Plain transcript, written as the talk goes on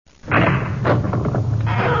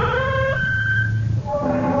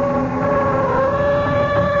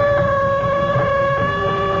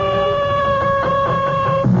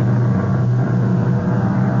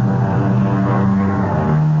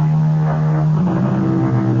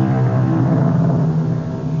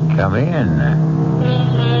Come in.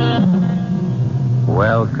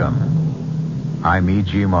 Welcome. I'm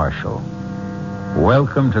E.G. Marshall.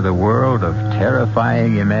 Welcome to the world of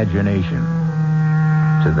terrifying imagination.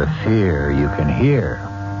 To the fear you can hear.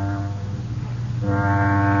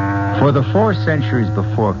 For the 4 centuries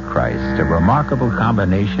before Christ, a remarkable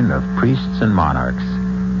combination of priests and monarchs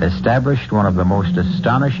established one of the most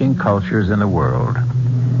astonishing cultures in the world.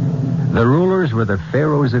 The rulers were the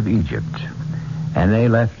pharaohs of Egypt, and they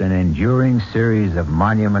left an enduring series of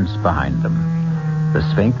monuments behind them. The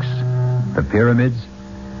Sphinx, the pyramids,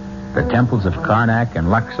 the temples of Karnak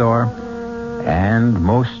and Luxor, and,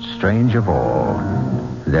 most strange of all,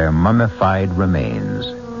 their mummified remains,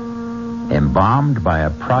 embalmed by a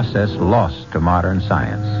process lost to modern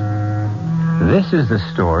science. This is the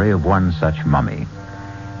story of one such mummy,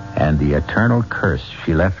 and the eternal curse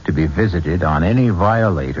she left to be visited on any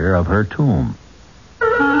violator of her tomb.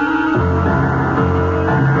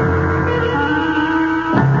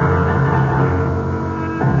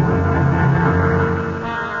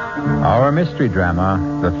 Our mystery drama,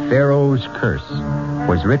 The Pharaoh's Curse,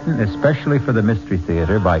 was written especially for the Mystery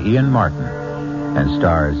Theater by Ian Martin and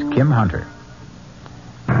stars Kim Hunter.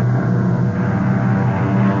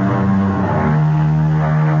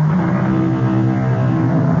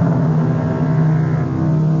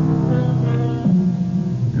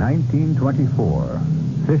 "1924,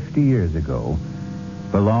 50 years ago,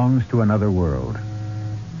 belongs to another world.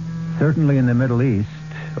 Certainly in the Middle East,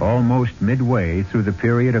 almost midway through the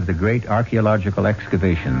period of the great archaeological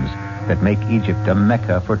excavations that make Egypt a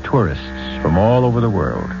mecca for tourists from all over the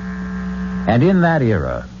world. And in that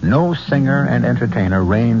era, no singer and entertainer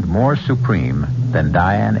reigned more supreme than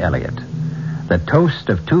Diane Elliott, the toast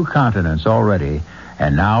of 2 continents already,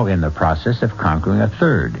 and now in the process of conquering a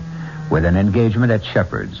 3rd, with an engagement at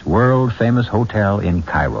Shepherd's, world-famous hotel in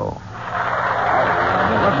Cairo.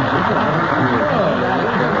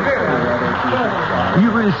 You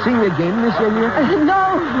will sing again, Miss Elliott?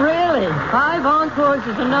 No, really. 5 encores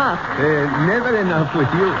is enough. Never enough with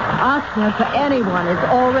you. Asking for anyone is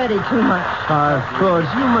already too much. Of course,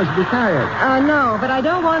 you must be tired. No, but I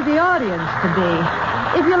don't want the audience to be.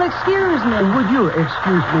 If you'll excuse me. Would you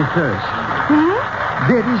excuse me first?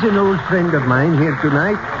 There is an old friend of mine here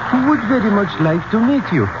tonight who would very much like to meet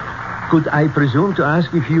you. Could I presume to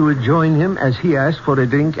ask if you would join him as he asked for a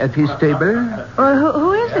drink at his table?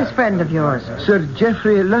 Who is this friend of yours? Sir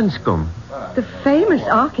Geoffrey Lunscombe. The famous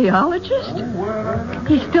archaeologist?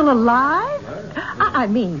 He's still alive? I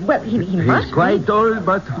mean, well, he must He's quite be. old,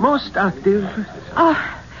 but most active.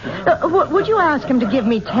 Would you ask him to give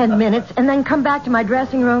me 10 minutes and then come back to my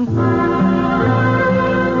dressing room?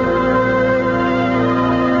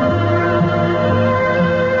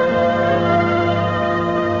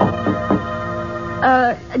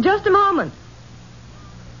 Just a moment.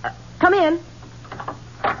 Come in.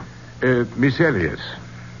 Miss Elliott.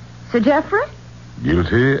 Sir Geoffrey?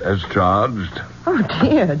 Guilty as charged. Oh,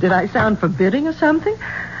 dear. Did I sound forbidding or something?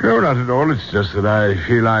 No, not at all. It's just that I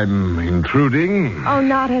feel I'm intruding. Oh,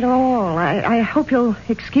 not at all. I hope you'll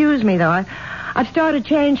excuse me, though. I've started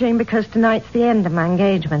changing because tonight's the end of my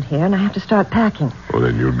engagement here, and I have to start packing. Well,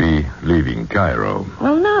 then you'll be leaving Cairo.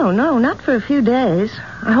 Well, no, not for a few days.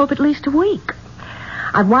 I hope at least a week.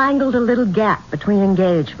 I've wangled a little gap between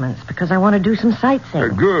engagements because I want to do some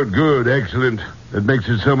sightseeing. Good, excellent. That makes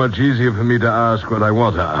it so much easier for me to ask what I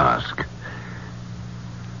want to ask.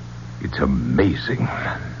 It's amazing.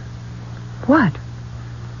 What?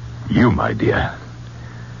 You, my dear.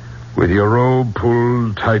 With your robe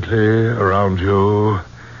pulled tightly around you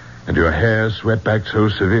and your hair swept back so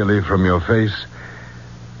severely from your face.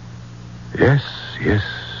 Yes.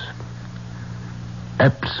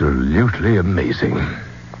 Absolutely amazing.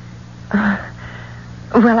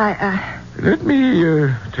 Let me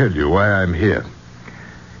tell you why I'm here.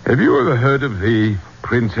 Have you ever heard of the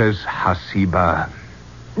Princess Hasiba?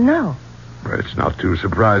 No. Well, it's not too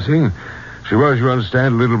surprising. She was, you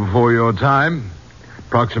understand, a little before your time.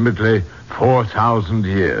 Approximately 4,000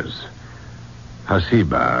 years.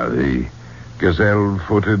 Hasiba, the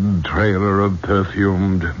gazelle-footed trailer of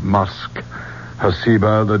perfumed musk.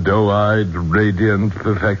 Hasiba, the doe-eyed, radiant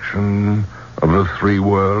perfection of the 3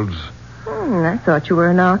 worlds. I thought you were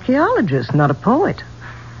an archaeologist, not a poet.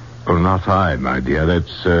 Well, not I, my dear.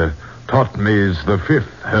 That's Thotmes the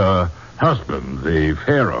 5th, her husband, the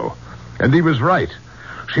pharaoh. And he was right.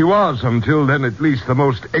 She was, until then at least, the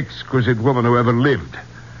most exquisite woman who ever lived.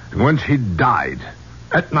 And when she died,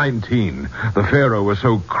 at 19, the pharaoh was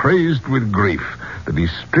so crazed with grief that he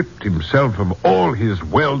stripped himself of all his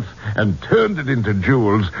wealth and turned it into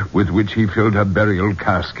jewels with which he filled her burial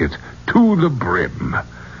casket to the brim.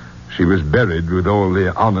 She was buried with all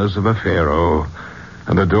the honors of a pharaoh,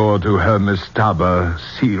 and the door to her mastaba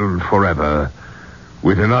sealed forever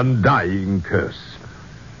with an undying curse.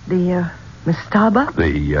 The mastaba?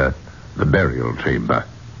 The burial chamber.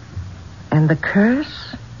 And the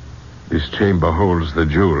curse? This chamber holds the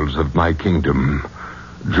jewels of my kingdom.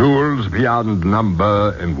 Jewels beyond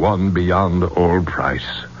number and one beyond all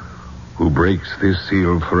price. Who breaks this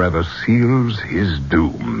seal forever seals his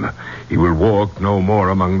doom. He will walk no more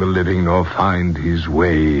among the living nor find his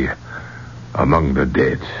way among the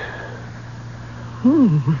dead.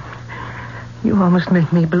 You almost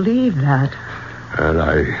make me believe that. And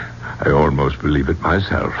I almost believe it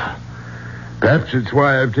myself. Perhaps it's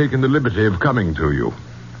why I've taken the liberty of coming to you.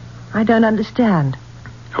 I don't understand.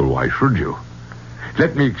 Oh, why should you?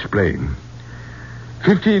 Let me explain.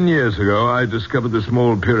 15 years ago, I discovered the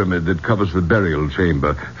small pyramid that covers the burial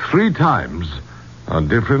chamber. 3 times, on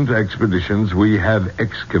different expeditions, we have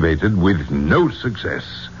excavated with no success.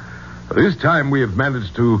 This time, we have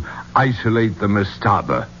managed to isolate the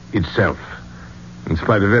mastaba itself, in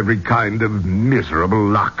spite of every kind of miserable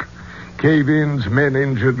luck. Cave-ins, men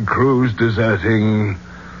injured, crews deserting.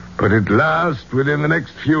 But at last, within the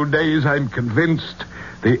next few days, I'm convinced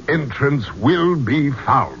the entrance will be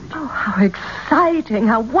found. Oh, how exciting,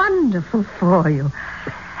 how wonderful for you.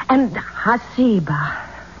 And Hasiba,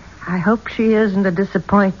 I hope she isn't a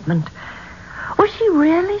disappointment. Was she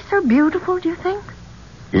really so beautiful, do you think?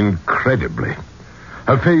 Incredibly.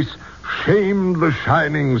 Her face shamed the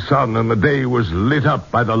shining sun, and the day was lit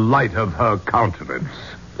up by the light of her countenance.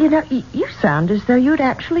 You know, you sound as though you'd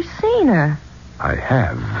actually seen her. I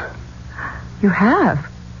have. You have?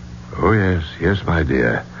 Oh, yes, my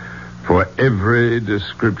dear. For every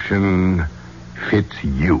description fits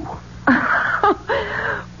you.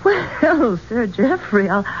 Well, Sir Geoffrey,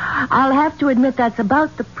 I'll have to admit that's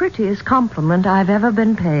about the prettiest compliment I've ever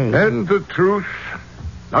been paid. And the truth.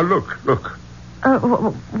 Now, look.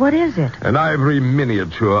 What is it? An ivory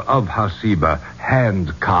miniature of Hasiba,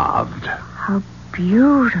 hand-carved. How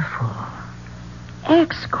beautiful.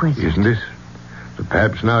 Exquisite. Isn't it?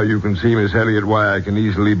 Perhaps now you can see, Miss Elliot, why I can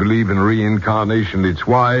easily believe in reincarnation. It's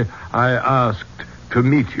why I asked to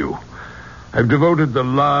meet you. I've devoted the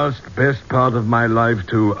best part of my life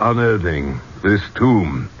to unearthing this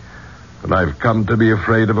tomb. And I've come to be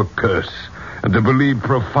afraid of a curse and to believe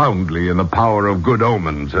profoundly in the power of good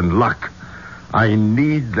omens and luck. I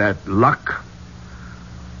need that luck.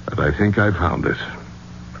 And I think I found it.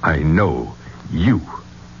 I know you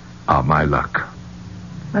are my luck.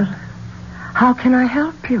 Well, how can I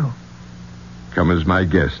help you? Come as my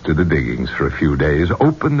guest to the diggings for a few days.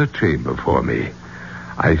 Open the chamber for me.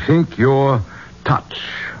 I think your touch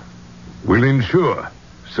will ensure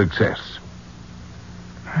success.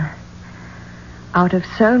 Out of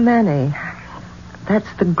so many,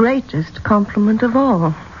 that's the greatest compliment of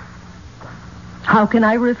all. How can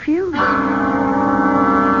I refuse?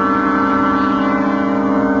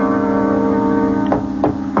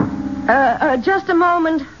 Just a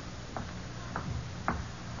moment.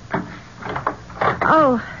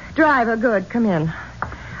 Oh, driver, good. Come in.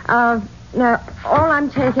 Now, all I'm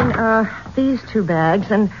taking are these 2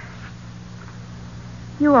 bags, and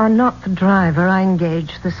you are not the driver I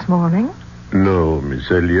engaged this morning. No,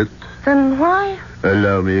 Miss Elliot. Then why?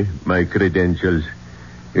 Allow me my credentials.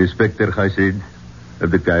 Inspector Hasid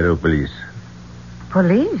of the Cairo Police.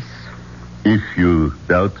 Police? If you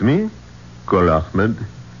doubt me, call Ahmed.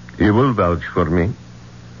 He will vouch for me.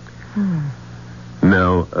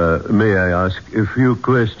 Now, may I ask a few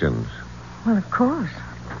questions? Well, of course.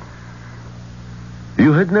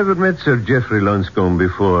 You had never met Sir Geoffrey Lonscombe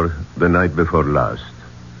before the night before last.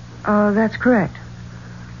 Oh, that's correct.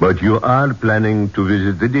 But you are planning to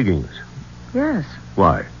visit the diggings? Yes.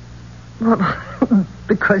 Why? Well,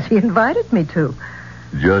 because he invited me to.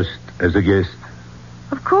 Just as a guest?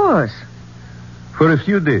 Of course. For a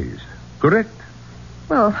few days, correct?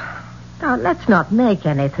 Well, now, let's not make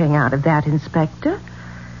anything out of that, Inspector.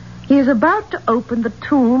 He is about to open the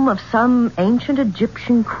tomb of some ancient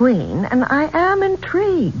Egyptian queen, and I am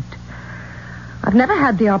intrigued. I've never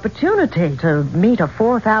had the opportunity to meet a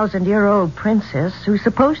 4,000-year-old princess who's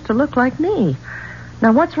supposed to look like me.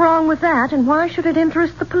 Now, what's wrong with that, and why should it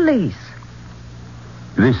interest the police?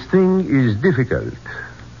 This thing is difficult.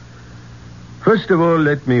 First of all,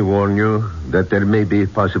 let me warn you that there may be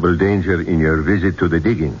possible danger in your visit to the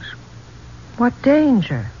diggings. What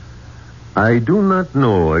danger? I do not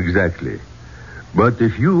know exactly. But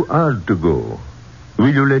if you are to go,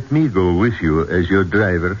 will you let me go with you as your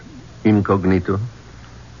driver, incognito?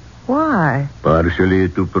 Why? Partially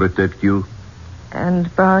to protect you.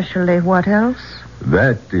 And partially what else?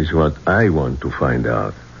 That is what I want to find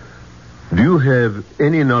out. Do you have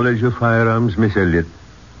any knowledge of firearms, Miss Elliot?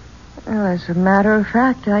 Well, as a matter of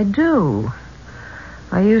fact, I do.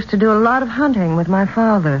 I used to do a lot of hunting with my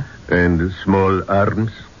father. And small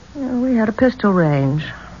arms? We had a pistol range.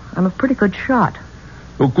 I'm a pretty good shot.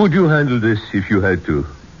 Oh, could you handle this if you had to?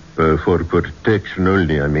 For protection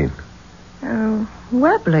only, I mean.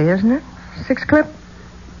 Webley, isn't it? 6-clip?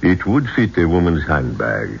 It would fit a woman's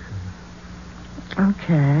handbag.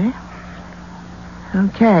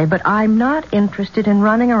 Okay, but I'm not interested in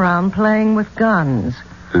running around playing with guns.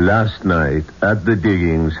 Last night, at the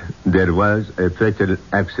diggings, there was a fatal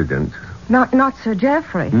accident. Not Sir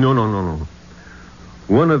Geoffrey. No.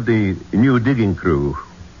 One of the new digging crew.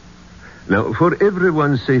 Now, for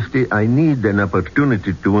everyone's safety, I need an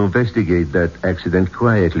opportunity to investigate that accident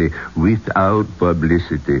quietly, without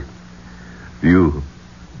publicity. You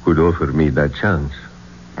could offer me that chance.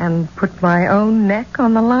 And put my own neck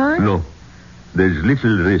on the line? No. There's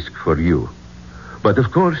little risk for you. But,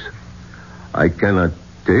 of course, I cannot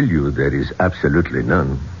tell you there is absolutely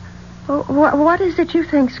none. What is it you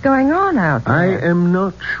think's going on out there? I am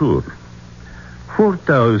not sure.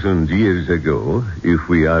 4,000 years ago, if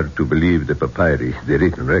we are to believe the papyri, the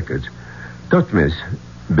written records, Thutmose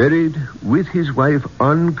buried with his wife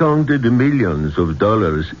uncounted millions of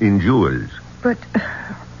dollars in jewels. But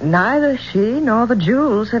neither she nor the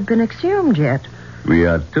jewels have been exhumed yet. We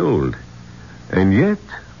are told. And yet,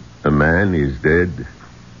 a man is dead.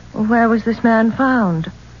 Where was this man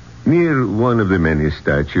found? Near one of the many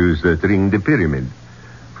statues that ring the pyramid,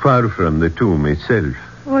 far from the tomb itself.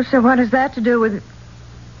 Well, so what has that to do with...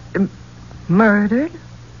 murdered?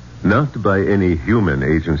 Not by any human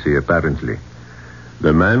agency, apparently.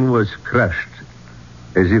 The man was crushed,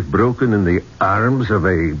 as if broken in the arms of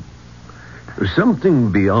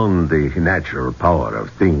something beyond the natural power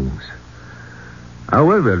of things.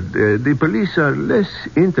 However, the police are less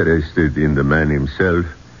interested in the man himself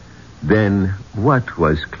than what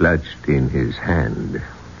was clutched in his hand.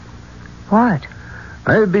 What?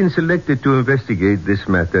 I have been selected to investigate this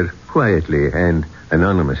matter quietly and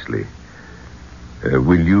anonymously.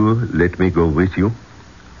 Will you let me go with you?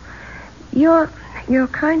 You're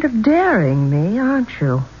kind of daring me, aren't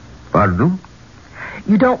you? Pardon?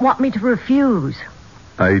 You don't want me to refuse.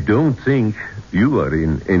 I don't think you are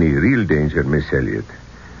in any real danger, Miss Elliot.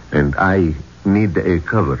 And I need a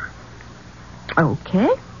cover. Okay.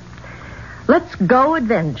 Let's go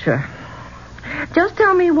adventure. Just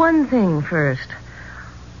tell me one thing first.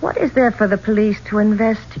 What is there for the police to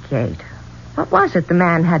investigate? What was it the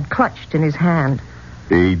man had clutched in his hand?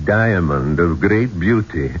 A diamond of great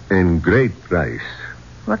beauty and great price.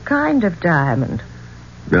 What kind of diamond?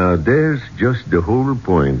 Now, there's just the whole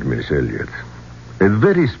point, Miss Elliot. A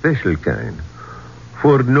very special kind.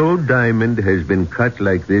 For no diamond has been cut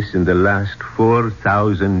like this in the last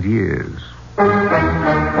 4,000 years.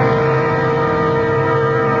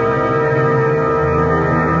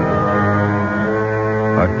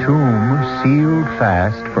 A tomb sealed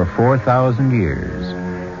fast for 4,000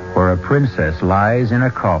 years, where a princess lies in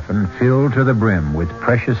a coffin filled to the brim with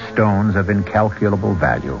precious stones of incalculable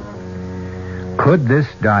value. Could this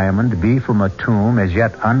diamond be from a tomb as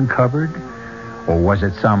yet uncovered, or was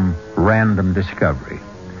it some random discovery?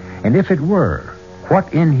 And if it were,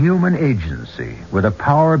 what inhuman agency, with a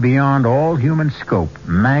power beyond all human scope,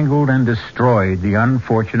 mangled and destroyed the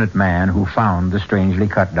unfortunate man who found the strangely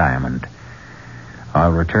cut diamond?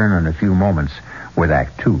 I'll return in a few moments with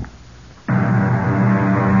Act 2.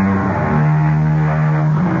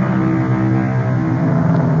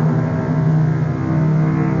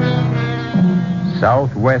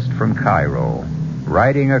 Southwest from Cairo,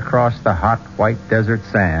 riding across the hot white desert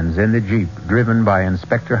sands in the jeep driven by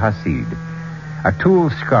Inspector Hasid, a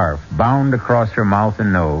tulle scarf bound across her mouth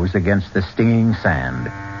and nose against the stinging sand,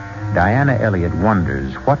 Diana Elliott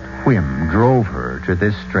wonders what whim drove her to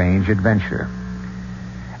this strange adventure.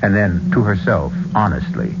 And then, to herself,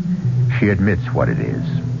 honestly, she admits what it is.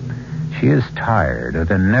 She is tired of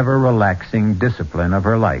the never-relaxing discipline of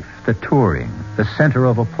her life, the touring, the center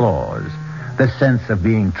of applause, the sense of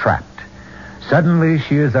being trapped. Suddenly,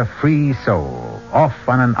 she is a free soul, off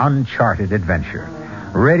on an uncharted adventure,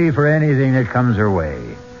 ready for anything that comes her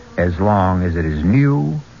way, as long as it is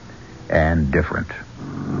new and different.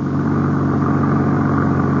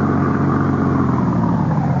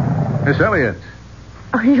 Miss Elliott.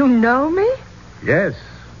 Oh, you know me? Yes,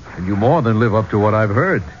 and you more than live up to what I've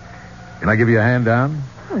heard. Can I give you a hand down?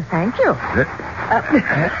 Oh, thank you.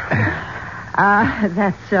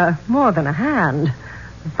 That's more than a hand.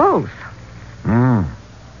 Both.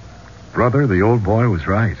 Brother, the old boy was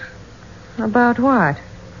right. About what?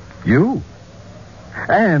 You.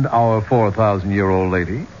 And our 4,000-year-old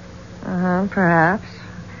lady. Perhaps.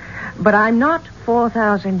 But I'm not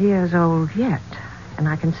 4,000 years old yet. And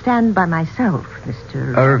I can stand by myself,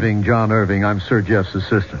 Mr. Irving, John Irving. I'm Sir Jeff's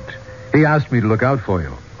assistant. He asked me to look out for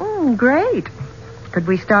you. Great. Could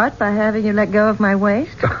we start by having you let go of my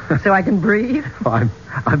waist so I can breathe? Oh,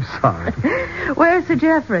 I'm sorry. Where's Sir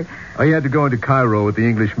Geoffrey? He had to go into Cairo with the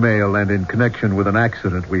English mail and in connection with an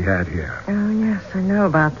accident we had here. Oh, yes, I know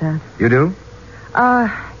about that. You do?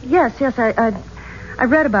 Yes, I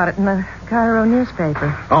read about it in the Cairo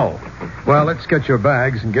newspaper. Oh. Well, let's get your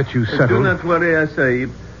bags and get you settled. Do not worry,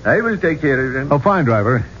 Sahib. I will take care of them. Oh, fine,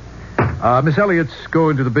 driver. Miss Elliott's go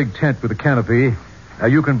into the big tent with the canopy.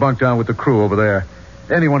 You can bunk down with the crew over there.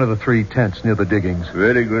 Any one of the 3 tents near the diggings.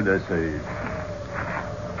 Very good, Sahib.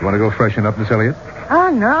 You want to go freshen up, Miss Elliott? Oh,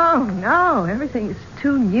 no. Everything is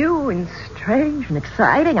too new and strange and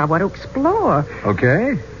exciting. I want to explore.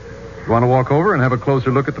 Okay. You want to walk over and have a closer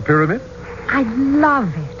look at the pyramid? I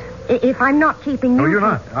love it. If I'm not keeping you... No, you're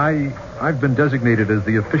not. I've been designated as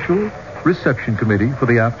the official reception committee for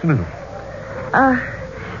the afternoon.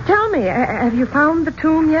 Tell me, have you found the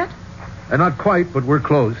tomb yet? Not quite, but we're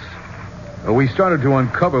close. We started to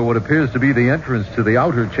uncover what appears to be the entrance to the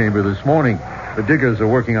outer chamber this morning. The diggers are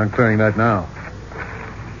working on clearing that now.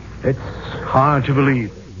 It's hard to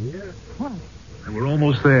believe. And we're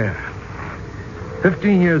almost there.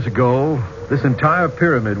 15 years ago, this entire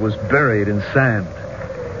pyramid was buried in sand.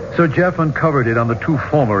 Sir Jeff uncovered it on the 2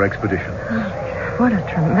 former expeditions. What a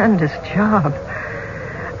tremendous job.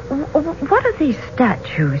 What are these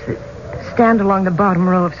statues that stand along the bottom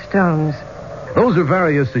row of stones? Those are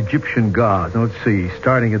various Egyptian gods. Now, let's see.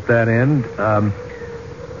 Starting at that end,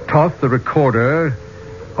 Thoth, the recorder,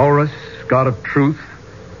 Horus, god of truth,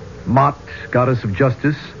 Mot, goddess of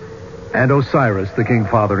justice, and Osiris, the king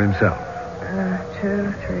father himself.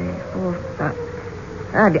 2, 3, 4,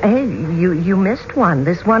 5. Hey, you missed one.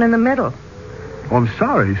 This one in the middle. Oh, I'm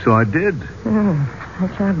sorry. So I did. I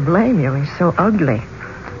can't blame you. He's so ugly.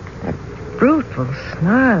 That brutal,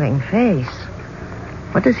 snarling face.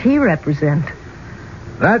 What does he represent?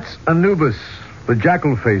 That's Anubis, the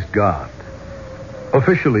jackal-faced god.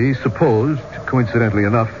 Officially supposed, coincidentally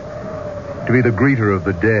enough, to be the greeter of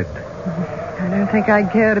the dead. I don't think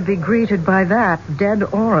I'd care to be greeted by that, dead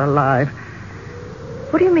or alive.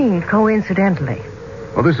 What do you mean, coincidentally?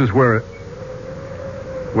 Well, this is where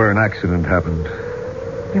an accident happened.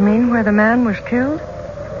 You mean where the man was killed?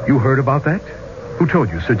 You heard about that? Who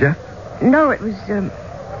told you, Sir Jeff? No, it was,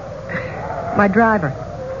 my driver.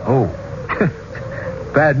 Oh.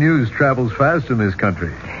 Bad news travels fast in this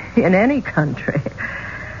country. In any country.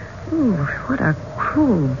 Ooh, what a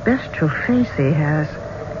cruel, bestial face he has.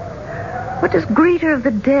 What does greeter of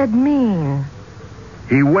the dead mean?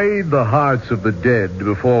 He weighed the hearts of the dead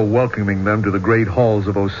before welcoming them to the great halls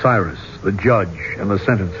of Osiris, the judge and the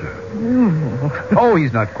sentencer. Oh,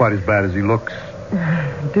 he's not quite as bad as he looks.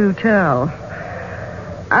 Do tell.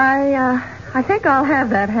 I think I'll have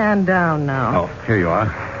that hand down now. Oh, here you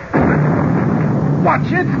are.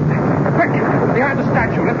 Watch it! Quick! Behind the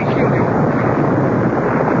statue. Let me shield you.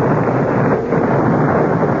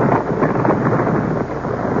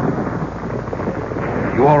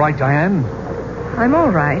 You all right, Diane? I'm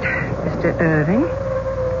all right, Mr. Irving.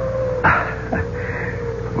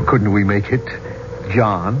 Well, couldn't we make it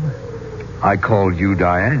John? I called you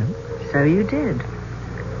Diane. So you did.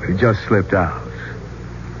 It just slipped out.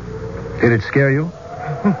 Did it scare you?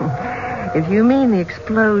 If you mean the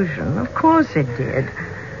explosion, of course it did.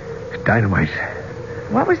 Dynamite.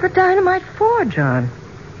 What was the dynamite for, John?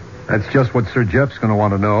 That's just what Sir Jeff's going to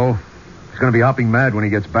want to know. He's going to be hopping mad when he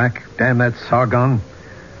gets back. Damn that Sargon.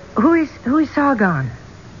 Who is Sargon?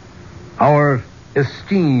 Our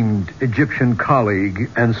esteemed Egyptian colleague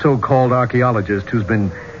and so-called archaeologist who's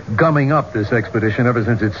been gumming up this expedition ever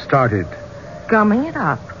since it started. Gumming it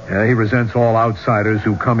up? Yeah, he resents all outsiders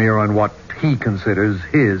who come here on what he considers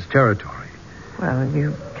his territory. Well,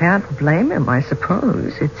 you can't blame him, I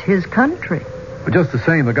suppose. It's his country. But just the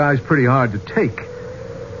same, the guy's pretty hard to take.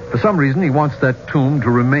 For some reason, he wants that tomb to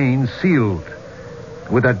remain sealed.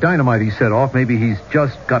 With that dynamite he set off, maybe he's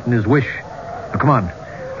just gotten his wish. Now, come on.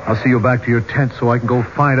 I'll see you back to your tent so I can go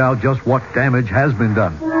find out just what damage has been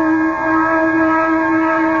done.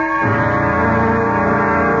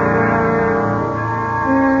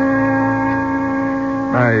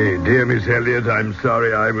 My dear Miss Elliott, I'm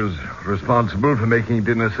sorry I was responsible for making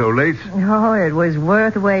dinner so late. Oh, it was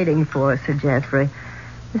worth waiting for, Sir Geoffrey.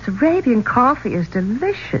 This Arabian coffee is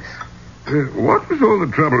delicious. What was all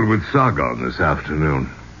the trouble with Sargon this afternoon?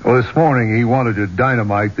 Well, this morning he wanted to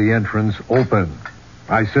dynamite the entrance open.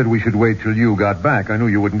 I said we should wait till you got back. I knew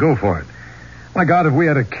you wouldn't go for it. My God, if we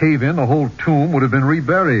had a cave-in, the whole tomb would have been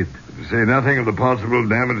reburied. say nothing of the possible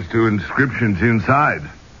damage to inscriptions inside.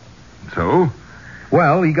 So?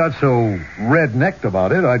 Well, he got so red-necked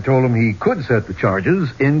about it, I told him he could set the charges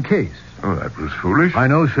in case. Oh, that was foolish. I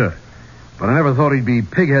know, sir. But I never thought he'd be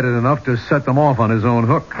pig-headed enough to set them off on his own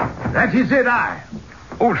hook. That is it,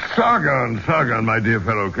 Oh, Sargon, my dear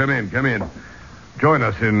fellow. Come in. Join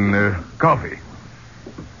us in coffee.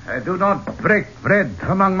 I do not break bread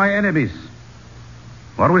among my enemies.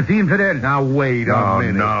 Or with the infidel. Now, wait a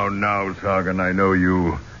minute. No, Sargon. I know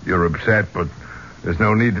you're upset, but there's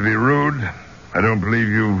no need to be rude. I don't believe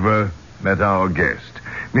you've met our guest,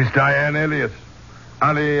 Miss Diane Elliott.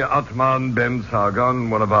 Ali Atman Ben Sargon,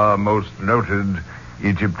 one of our most noted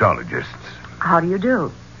Egyptologists. How do you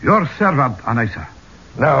do? Your servant, Anisa.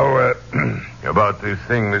 Now, about this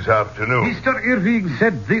thing this afternoon. Mr. Irving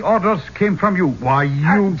said the orders came from you. Why,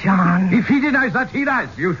 you... John. If he denies that, he lies.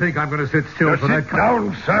 You think I'm going to sit still for that? Sit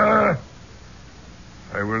down, sir.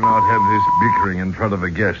 I will not have this bickering in front of a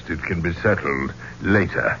guest. It can be settled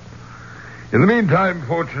later. In the meantime,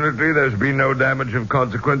 fortunately, there's been no damage of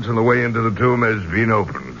consequence, and the way into the tomb has been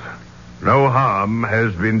opened. No harm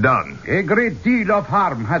has been done. A great deal of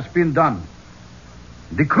harm has been done.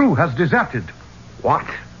 The crew has deserted. What?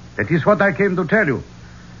 That is what I came to tell you.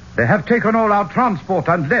 They have taken all our transport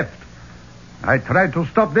and left. I tried to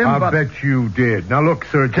stop them, I bet you did. Now, look,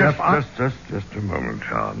 Sir Jeff... Just a moment,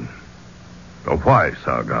 John. Oh, why,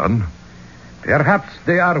 Sargon? Perhaps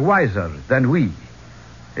they are wiser than we.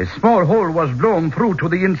 A small hole was blown through to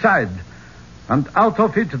the inside, and out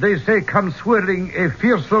of it, they say, comes swirling a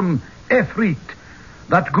fearsome Efreet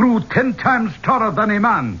that grew 10 times taller than a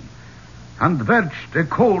man, and belched a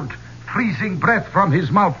cold, freezing breath from his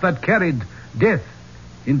mouth that carried death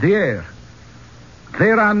in the air. They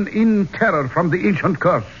ran in terror from the ancient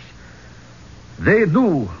curse. They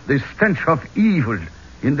knew the stench of evil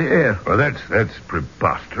in the air. Well, that's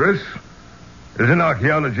preposterous. As an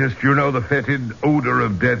archaeologist, you know the fetid odor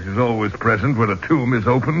of death is always present when a tomb is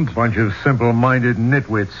opened. Bunch of simple-minded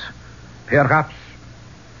nitwits. Perhaps.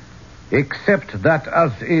 Except that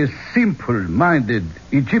as a simple-minded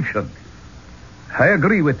Egyptian, I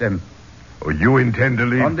agree with them. Oh, you intend to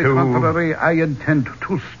leave On the too? contrary, I intend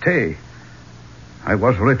to stay. I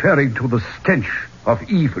was referring to the stench of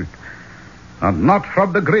evil, and not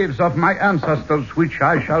from the graves of my ancestors, which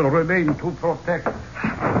I shall remain to protect.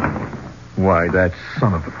 Why, that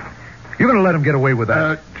son of a... You're going to let him get away with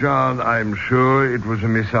that? John, I'm sure it was a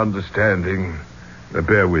misunderstanding.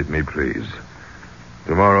 Bear with me, please.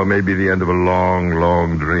 Tomorrow may be the end of a long,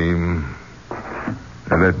 long dream.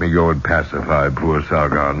 And let me go and pacify poor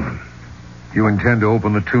Sargon. You intend to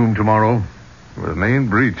open the tomb tomorrow? Well, the main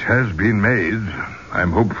breach has been made.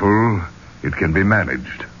 I'm hopeful it can be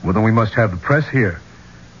managed. Well, then we must have the press here.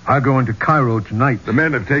 I'll go into Cairo tonight. The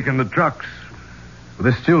men have taken the trucks. Well,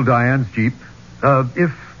 there's still Diane's Jeep.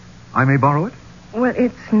 If I may borrow it? Well,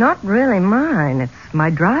 it's not really mine. It's my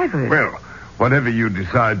driver's. Well, whatever you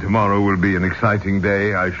decide tomorrow will be an exciting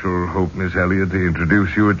day. I shall hope, Miss Elliott, to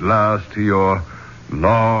introduce you at last to your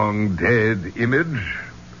long-dead image.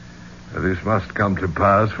 This must come to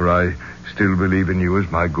pass, for I still believe in you as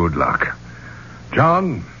my good luck.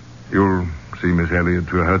 John, you'll see Miss Elliott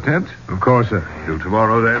to her tent? Of course, sir. Till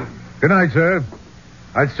tomorrow, then. Good night, sir.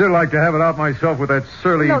 I'd still like to have it out myself with that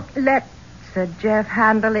surly... Look, let Sir Jeff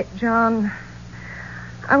handle it, John.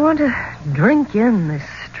 I want to drink in this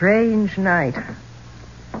strange night.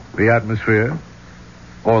 The atmosphere?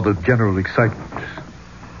 Or the general excitement?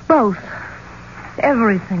 Both.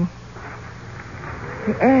 Everything.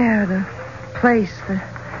 The air, the place,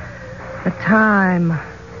 the time.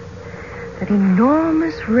 That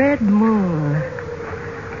enormous red moon.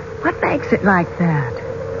 What makes it like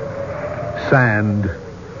that? Sand,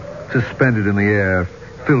 suspended in the air,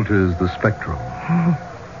 filters the spectrum.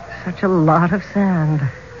 Such a lot of sand.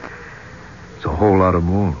 It's a whole lot of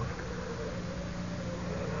moon.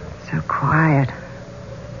 So quiet.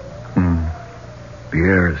 The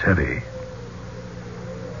air is heavy.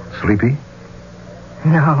 Sleepy?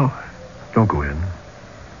 No. Don't go in.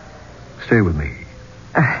 Stay with me.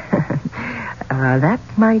 That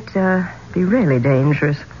might be really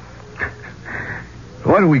dangerous.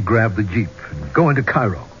 Why don't we grab the Jeep and go into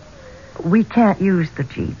Cairo? We can't use the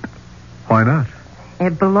Jeep. Why not?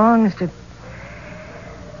 It belongs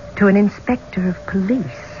to an inspector of police.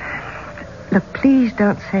 Look, please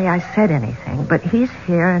don't say I said anything, but he's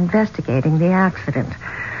here investigating the accident.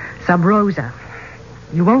 Sub Rosa.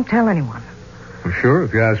 You won't tell anyone. Well, sure,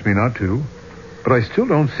 if you ask me not to. But I still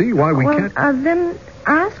don't see why we can't... Then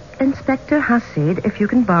ask Inspector Hasid if you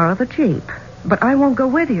can borrow the Jeep. But I won't go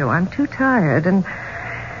with you. I'm too tired and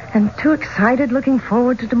too excited looking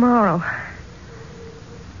forward to tomorrow.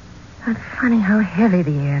 It's funny how heavy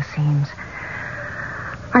the air seems.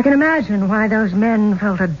 I can imagine why those men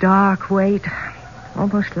felt a dark weight,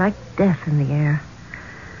 almost like death in the air.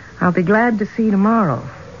 I'll be glad to see tomorrow.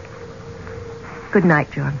 Good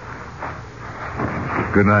night, John.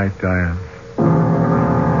 Good night, Diane.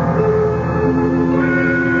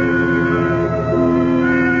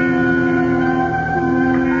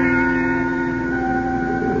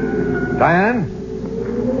 Diane?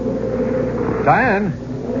 Diane?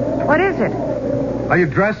 What is it? Are you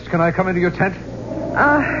dressed? Can I come into your tent?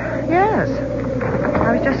 Yes.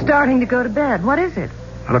 I was just starting to go to bed. What is it?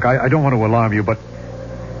 Look, I don't want to alarm you, but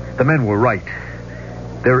the men were right.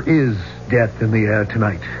 There is death in the air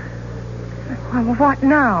tonight. Well, what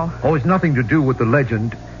now? Oh, it's nothing to do with the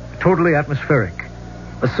legend. Totally atmospheric.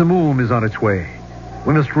 A simoom is on its way.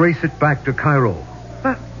 We must race it back to Cairo.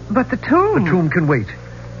 But the tomb... The tomb can wait,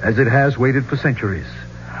 as it has waited for centuries.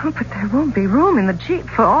 Oh, but there won't be room in the jeep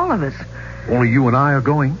for all of us. Only you and I are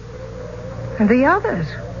going. And the others?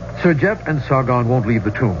 Sir Jeff and Sargon won't leave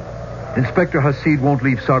the tomb. Inspector Hasid won't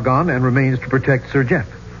leave Sargon and remains to protect Sir Jeff.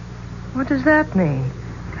 What does that mean?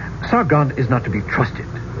 Sargon is not to be trusted.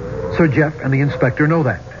 Sir Jeff and the inspector know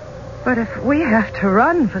that. But if we have to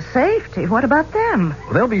run for safety, what about them?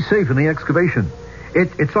 Well, they'll be safe in the excavation.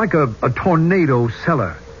 It's like a tornado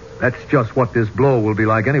cellar. That's just what this blow will be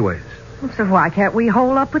like anyways. So why can't we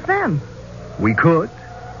hole up with them? We could,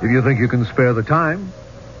 if you think you can spare the time.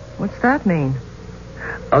 What's that mean?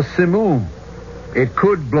 A simoom. It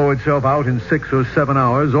could blow itself out in 6 or 7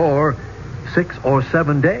 hours or 6 or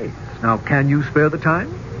 7 days. Now, can you spare the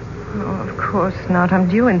time? Oh, of course not. I'm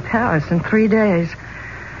due in Paris in 3 days.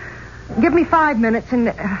 Give me 5 minutes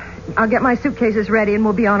and I'll get my suitcases ready and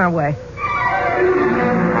we'll be on our way.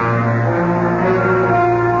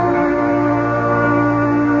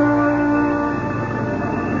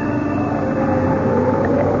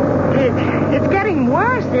 It's getting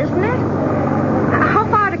worse, isn't it? How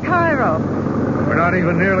far to Cairo? We're not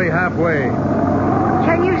even nearly halfway.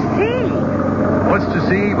 Can you see? What's to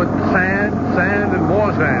see but sand, sand, and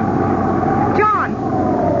more sand? John,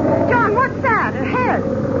 what's that? Ahead.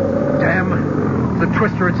 Damn, the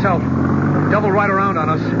twister itself. Double right around on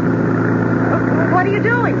us. What are you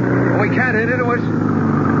doing? We can't hit it. It would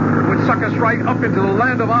suck us right up into the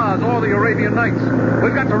land of Oz or the Arabian Nights.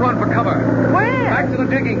 We've got to run for cover. Where? Back to the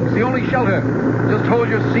diggings, the only shelter. Just hold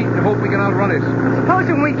your seat and hope we can outrun it.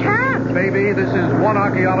 Supposing we can't. Baby, this is one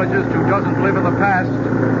archaeologist who doesn't live in the past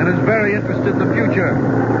and is very interested in the future.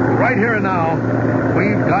 Right here and now,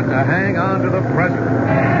 we've got to hang on to the present.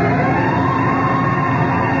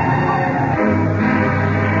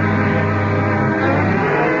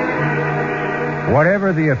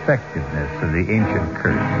 Whatever the effectiveness of the ancient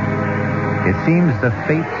curse, it seems the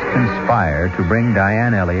fates conspire to bring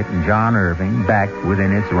Diane Elliott and John Irving back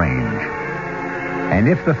within its range. And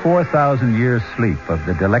if the 4,000-year sleep of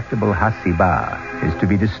the delectable Hasiba is to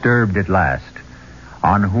be disturbed at last,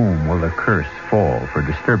 on whom will the curse fall for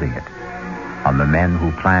disturbing it? On the men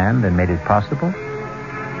who planned and made it possible?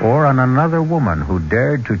 Or on another woman who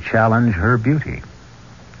dared to challenge her beauty?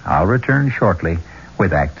 I'll return shortly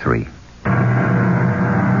with Act 3.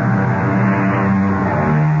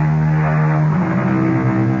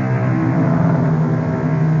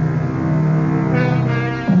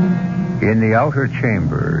 In the outer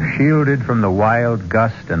chamber, shielded from the wild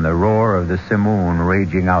gust and the roar of the simoon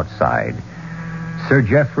raging outside, Sir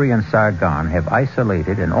Geoffrey and Sargon have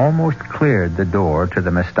isolated and almost cleared the door to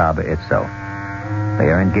the mastaba itself. They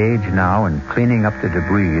are engaged now in cleaning up the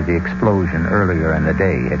debris the explosion earlier in the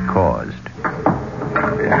day had caused.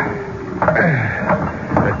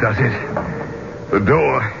 That does it.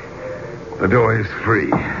 The door is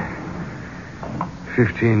free.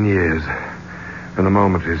 15 years. And the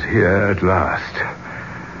moment is here at last.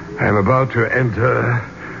 I am about to enter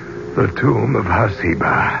the tomb of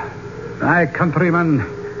Hasiba. Thy countrymen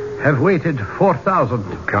have waited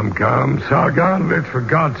 4,000. Come, Sargon. Let's for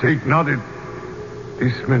God's sake not at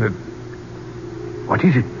this minute. What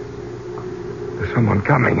is it? There's someone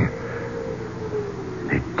coming.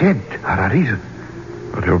 The dead are arisen.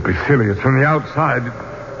 But it'll be silly. It's from the outside.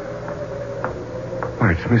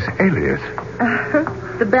 Why, it's Miss Elliott.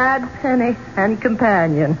 The bad penny and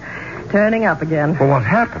companion. Turning up again. Well, what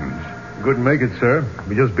happened? Couldn't make it, sir.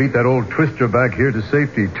 We just beat that old twister back here to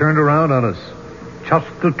safety. Turned around on us. Just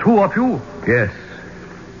the two of you? Yes.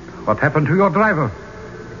 What happened to your driver?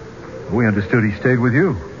 We understood he stayed with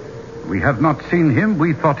you. We have not seen him.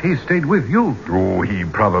 We thought he stayed with you. Oh, he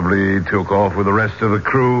probably took off with the rest of the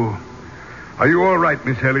crew. Are you all right,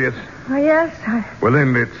 Miss Elliott? Oh, yes. Well,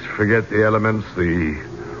 then, let's forget the elements, the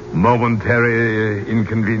momentary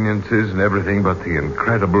inconveniences and everything but the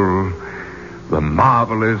incredible, the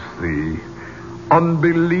marvelous, the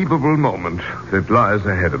unbelievable moment that lies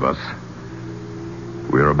ahead of us.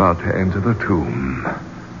 We're about to enter the tomb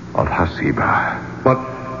of Hasiba.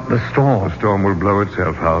 But the storm... The storm will blow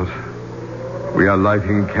itself out. We are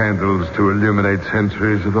lighting candles to illuminate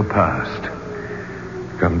centuries of the past.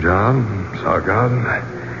 Come, John, Sargon,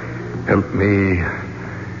 help me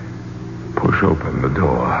push open the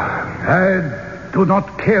door. I do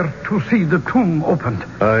not care to see the tomb opened.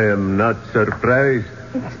 I am not surprised.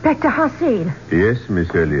 Inspector Hasid. Yes,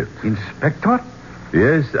 Miss Elliot. Inspector?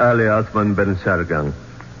 Yes, Ali Athman Ben Sargang.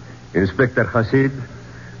 Inspector Hasid,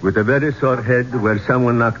 with a very sore head where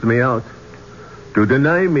someone knocked me out. To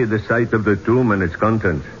deny me the sight of the tomb and its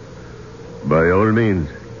contents. By all means,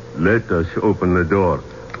 let us open the door.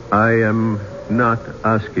 I am not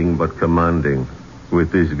asking but commanding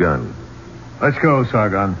with this gun. Let's go,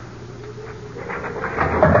 Sargon.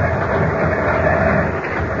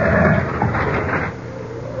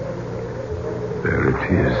 There it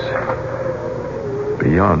is.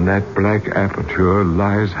 Beyond that black aperture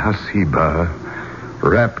lies Hasiba,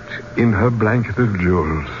 wrapped in her blanket of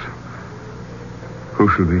jewels. Who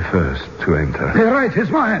shall be first to enter? The right is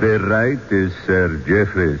mine. The right is Sir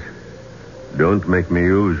Jeffrey's. Don't make me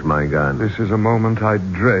use my gun. This is a moment I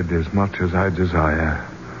dread as much as I desire.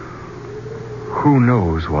 Who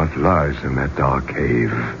knows what lies in that dark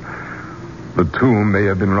cave? The tomb may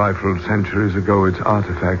have been rifled centuries ago. Its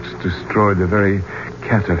artifacts destroyed the very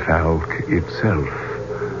catafalque itself.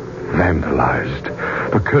 Vandalized.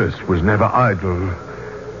 The curse was never idle.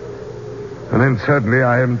 And then suddenly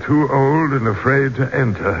I am too old and afraid to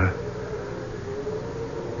enter.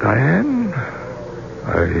 Diane,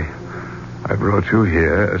 I brought you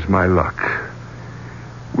here as my luck.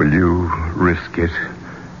 Will you risk it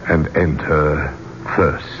and enter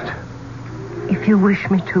first? If you wish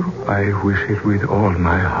me to. I wish it with all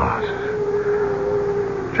my heart.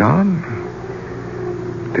 John,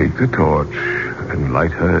 take the torch and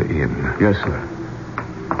light her in. Yes, sir.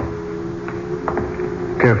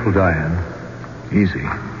 Careful, Diane. Easy.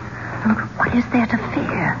 What is there to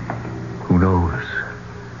fear? Who knows?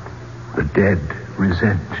 The dead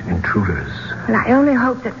resent intruders. Well, I only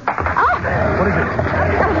hope that... Oh! What is it?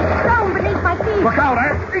 There's a stone beneath my feet. Look out,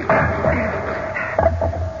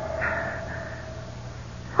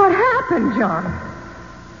 What happened, John?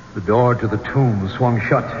 The door to the tomb swung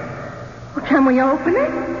shut. Well, can we open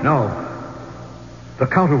it? No. The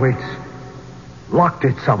counterweights locked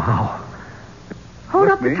it somehow. Hold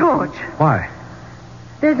up the torch. Why?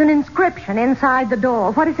 There's an inscription inside the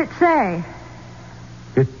door. What does it say?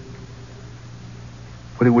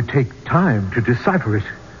 But it would take time to decipher it.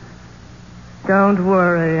 Don't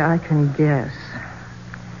worry, I can guess.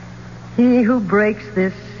 He who breaks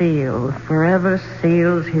this seal forever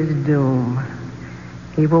seals his doom.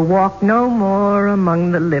 He will walk no more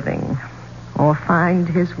among the living or find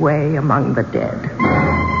his way among the dead.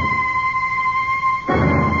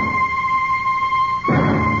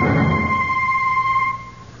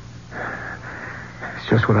 It's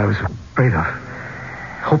just what I was afraid of.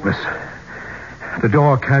 Hopeless. The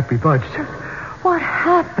door can't be budged. What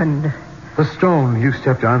happened? The stone you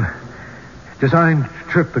stepped on, designed to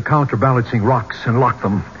trip the counterbalancing rocks and lock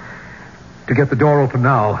them. To get the door open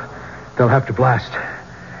now, they'll have to blast.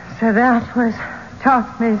 So that was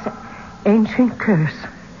Tophne's ancient curse.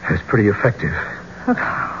 It's pretty effective. Look,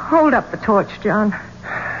 hold up the torch, John.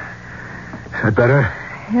 Is that better?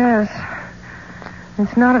 Yes.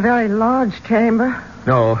 It's not a very large chamber.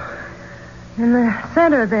 No. In the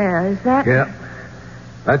center there, is that... Yeah.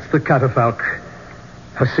 That's the catafalque.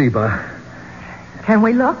 Hasiba. Can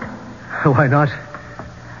we look? Why not?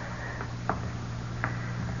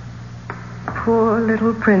 Poor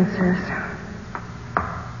little princess.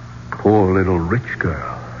 Poor little rich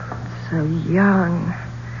girl. So young.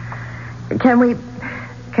 Can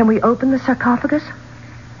we open the sarcophagus?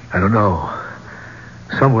 I don't know.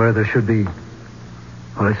 Somewhere there should be...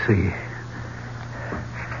 Well, let's see.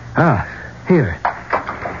 Ah, here.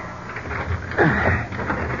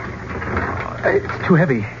 It's too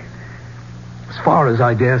heavy. As far as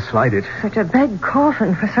I dare slide it. Such a big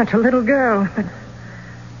coffin for such a little girl.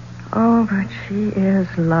 But she is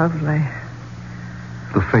lovely.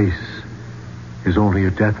 The face is only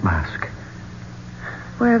a death mask.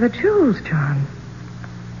 Where are the jewels, John?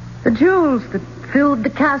 The jewels that filled the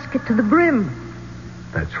casket to the brim.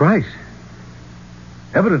 That's right.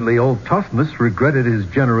 Evidently, old Thothmas regretted his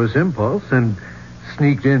generous impulse and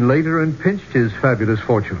sneaked in later and pinched his fabulous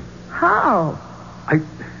fortune. How?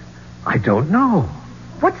 I don't know.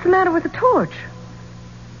 What's the matter with the torch?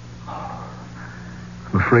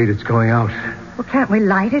 I'm afraid it's going out. Well, can't we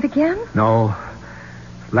light it again? No.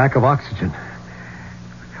 Lack of oxygen.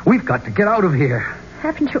 We've got to get out of here.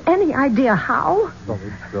 Haven't you any idea how?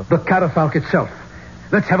 The catafalque itself.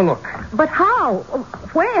 Let's have a look. But how?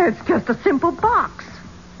 Where? It's just a simple box.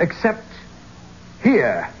 Except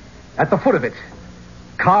here, at the foot of it.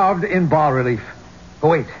 Carved in bas-relief. Oh,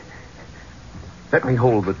 wait. Let me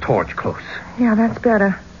hold the torch close. Yeah, that's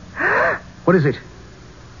better. What is it?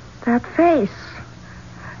 That face.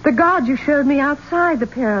 The god you showed me outside the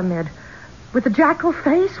pyramid. With the jackal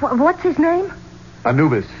face. What's his name?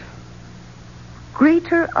 Anubis.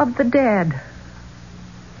 Greeter of the dead.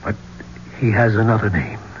 But he has another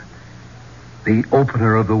name. The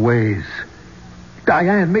opener of the ways.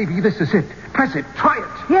 Diane, maybe this is it. Press it. Try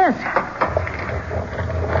it. Yes.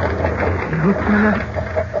 The opener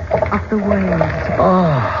of the ways.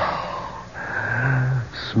 Oh.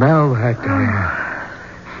 Smell that,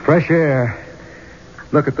 Diane. Fresh air.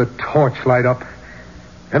 Look at the torch light up.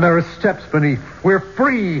 And there are steps beneath. We're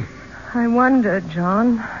free. I wonder,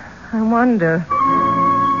 John. I wonder.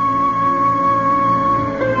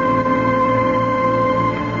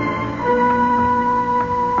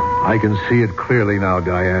 I can see it clearly now,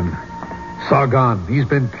 Diane. Sargon, he's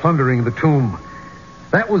been plundering the tomb.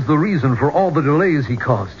 That was the reason for all the delays he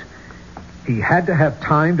caused. He had to have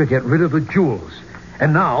time to get rid of the jewels.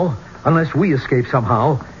 And now, unless we escape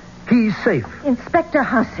somehow, he's safe. Inspector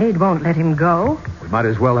Hasid won't let him go. We might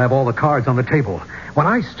as well have all the cards on the table. When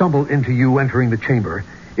I stumbled into you entering the chamber,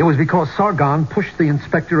 it was because Sargon pushed the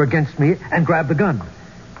inspector against me and grabbed the gun.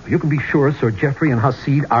 You can be sure Sir Geoffrey and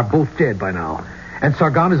Hasid are both dead by now. And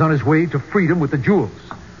Sargon is on his way to freedom with the jewels.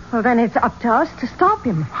 Well, then it's up to us to stop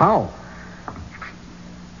him. How?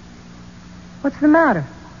 What's the matter?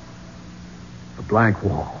 A blank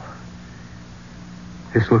wall.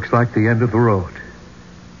 This looks like the end of the road.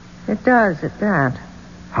 It does, at that.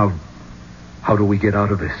 How do we get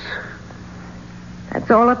out of this?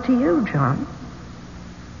 That's all up to you, John.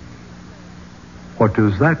 What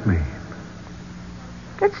does that mean?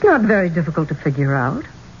 It's not very difficult to figure out.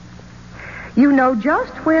 You know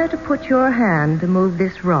just where to put your hand to move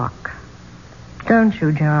this rock. Don't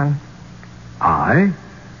you, John? I?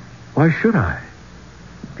 Why should I?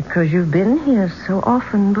 Because you've been here so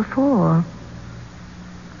often before.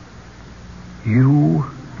 You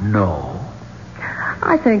know?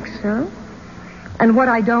 I think so. And what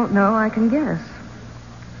I don't know, I can guess.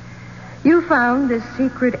 You found this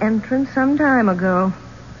secret entrance some time ago.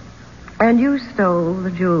 And you stole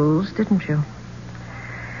the jewels, didn't you?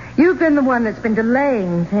 You've been the one that's been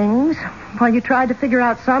delaying things while you tried to figure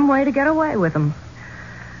out some way to get away with them.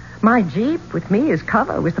 My Jeep with me as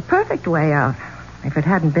cover was the perfect way out, if it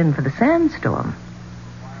hadn't been for the sandstorm.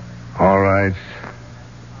 All right.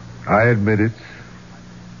 I admit it.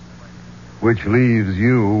 Which leaves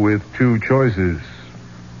you with two choices.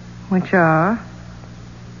 Which are?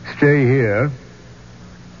 Stay here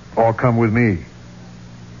or come with me.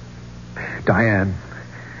 Diane,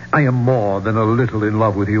 I am more than a little in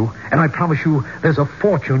love with you, and I promise you there's a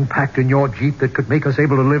fortune packed in your Jeep that could make us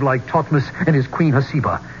able to live like Thutmose and his queen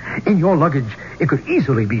Hasiba. In your luggage, it could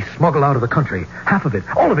easily be smuggled out of the country. Half of it,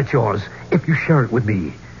 all of it's yours, if you share it with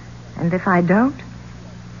me. And if I don't?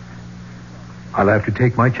 I'll have to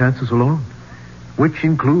take my chances alone, which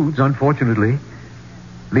includes, unfortunately,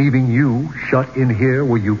 leaving you shut in here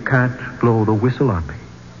where you can't blow the whistle on me.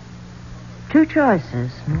 Two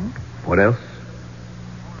choices, What else?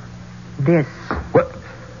 This. What?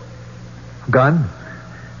 Gun?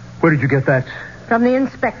 Where did you get that? From the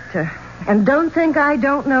inspector. And don't think I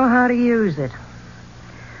don't know how to use it.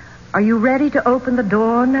 Are you ready to open the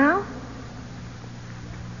door now?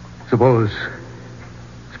 Suppose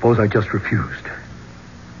I just refused.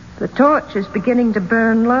 The torch is beginning to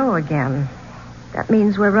burn low again. That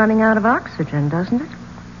means we're running out of oxygen, doesn't it?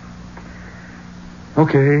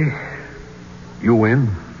 Okay. You win.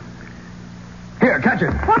 Here, catch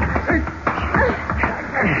it. What?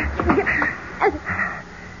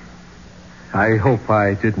 I hope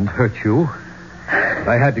I didn't hurt you.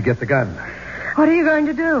 I had to get the gun. What are you going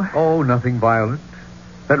to do? Oh, nothing violent.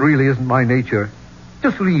 That really isn't my nature.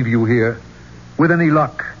 Just leave you here. With any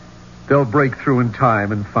luck, they'll break through in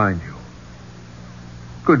time and find you.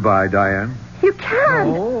 Goodbye, Diane. You can't.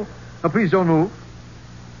 Oh, now please don't move.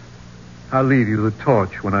 I'll leave you the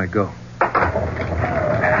torch when I go.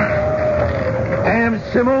 Damn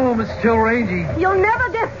Simone is still rangy. You'll never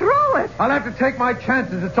get through it. I'll have to take my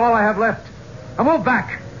chances. It's all I have left. I'll move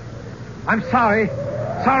back. I'm sorry.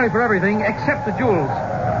 Sorry for everything except the jewels.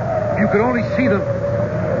 If you could only see them.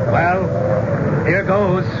 Well, here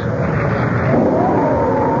goes.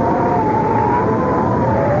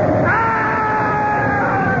 Ah!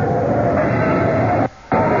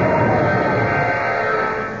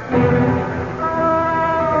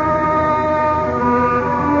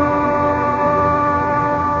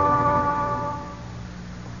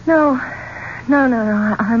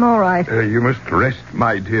 right. You must rest,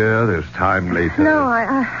 my dear. There's time later. No,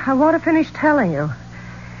 I want to finish telling you.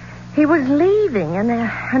 He was leaving,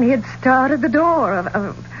 and he had started the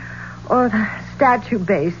door or the statue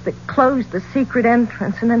base that closed the secret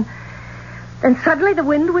entrance, and then suddenly the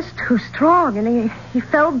wind was too strong, and he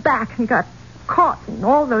fell back and got caught in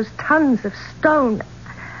all those tons of stone,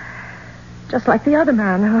 just like the other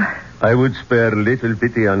man. I would spare little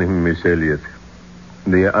pity on him, Miss Elliot.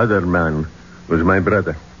 The other man was my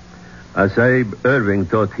brother. Asaib Irving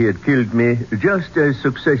thought he had killed me just as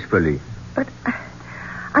successfully. But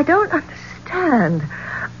I don't understand.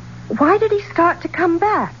 Why did he start to come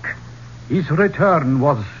back? His return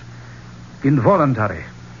was involuntary.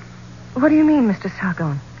 What do you mean, Mr.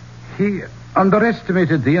 Sargon? He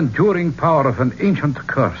underestimated the enduring power of an ancient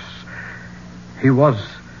curse. He was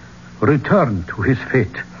returned to his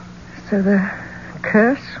fate. So the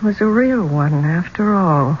curse was a real one, after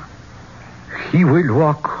all. He will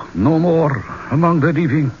walk no more among the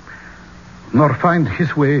living, nor find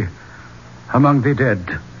his way among the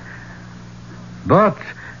dead. But,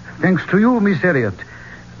 thanks to you, Miss Elliot,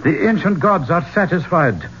 the ancient gods are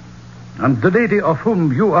satisfied, and the lady of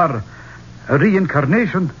whom you are a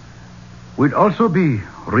reincarnation will also be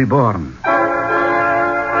reborn.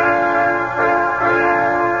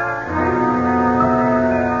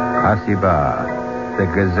 Hasiba, the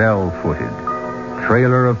gazelle-footed,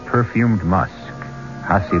 trailer of perfumed musk.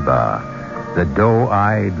 Hasiba, the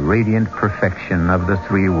doe-eyed, radiant perfection of the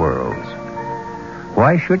three worlds.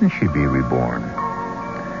 Why shouldn't she be reborn?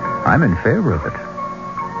 I'm in favor of it.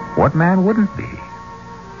 What man wouldn't be?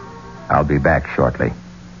 I'll be back shortly.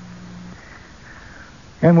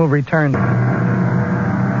 And we'll return.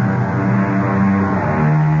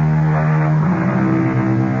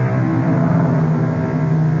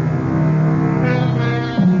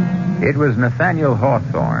 It was Nathaniel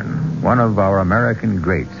Hawthorne, one of our American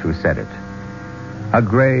greats, who said it. A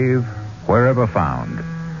grave, wherever found,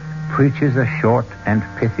 preaches a short and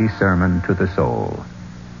pithy sermon to the soul.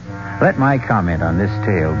 Let my comment on this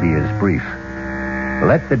tale be as brief.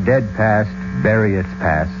 Let the dead past bury its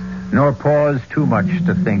past, nor pause too much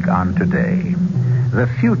to think on today. The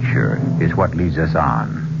future is what leads us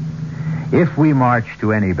on. If we march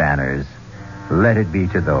to any banners, let it be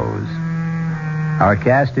to those. Our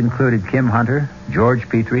cast included Kim Hunter, George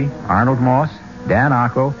Petrie, Arnold Moss, Dan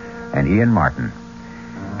Ocko, and Ian Martin.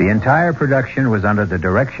 The entire production was under the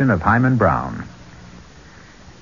direction of Hyman Brown.